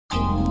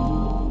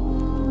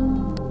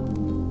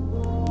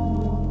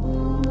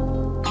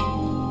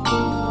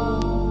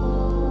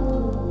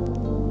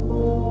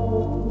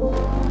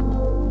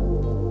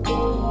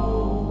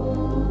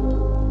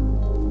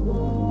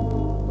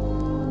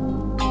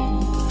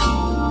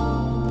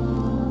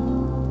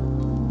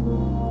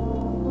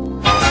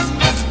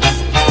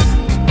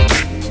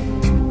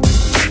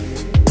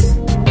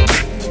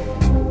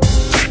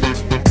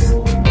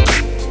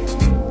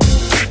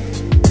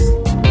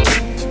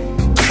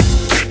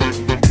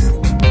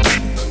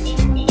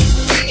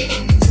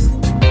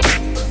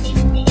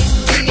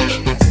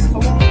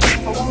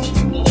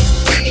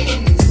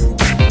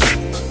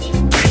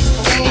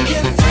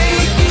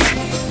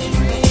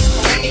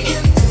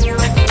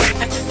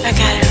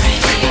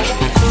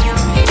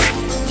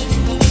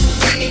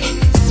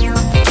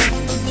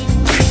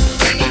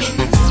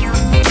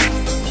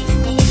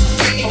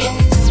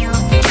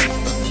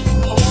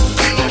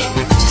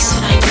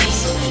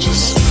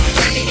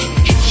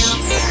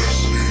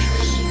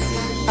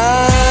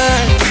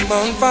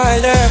I'm on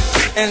fire,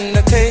 and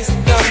the taste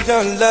of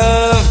your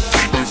love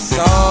is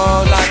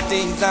all I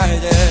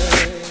desire.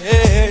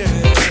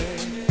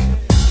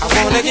 I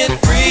wanna get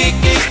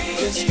freaky,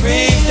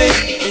 discreetly,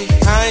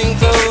 behind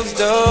closed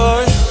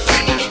doors.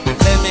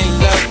 Let me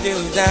love you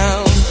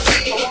down,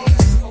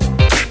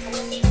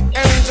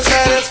 and to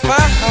satisfy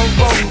I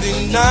won't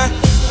deny.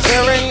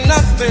 There ain't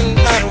nothing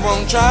I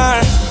won't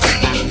try.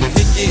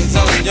 Hickeys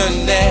on your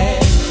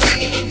neck,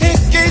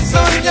 hickeys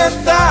on your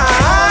thigh.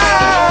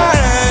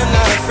 I'm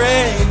not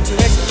afraid to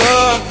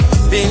explore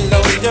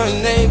below your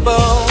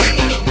navel.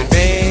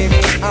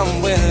 Baby,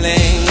 I'm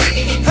willing.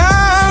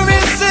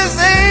 Horace is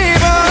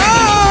able.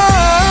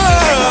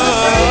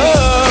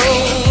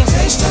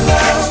 Taste your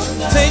love,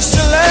 taste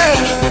your love.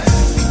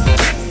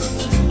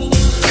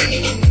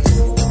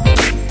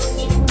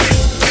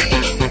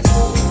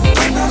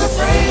 I'm not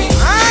afraid,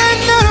 I'm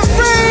not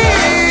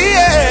afraid,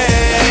 yeah.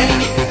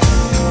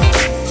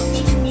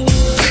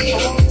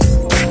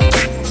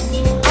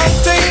 I'll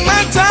take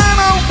my time,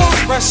 I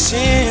won't rush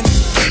in.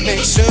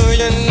 Make sure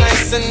you're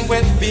nice and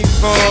wet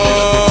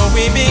before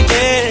we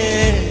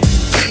begin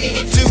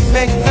to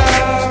make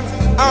love.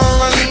 I'll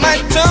run my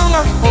tongue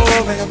all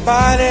over your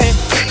body,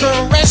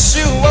 caress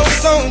you oh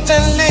so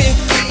gently,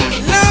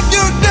 love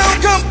you down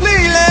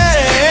completely.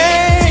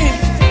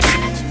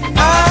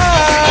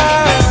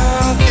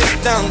 I'll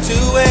get down to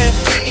it,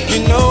 you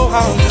know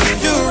I'll do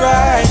you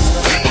right.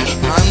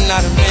 I'm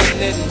not a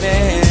minute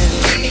man,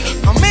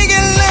 I'll make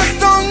it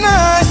last all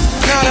night.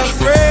 Not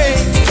afraid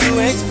to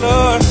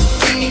explore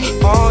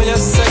all your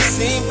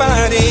sexy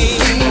body.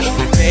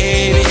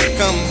 Baby,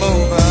 come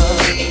over,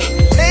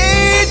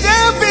 lay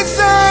down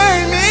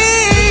beside me.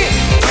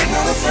 I'm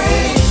not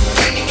afraid,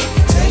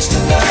 taste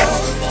your love,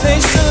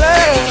 taste your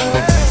love.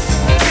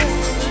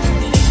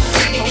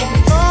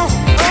 Oh,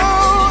 oh,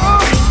 oh,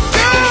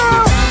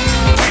 girl.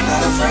 I'm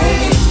not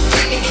afraid,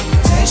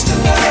 taste your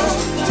love,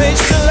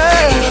 taste your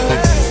love.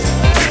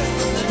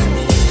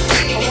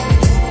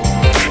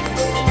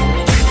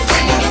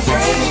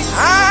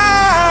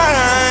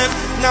 I'm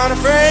not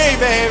afraid,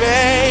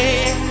 baby.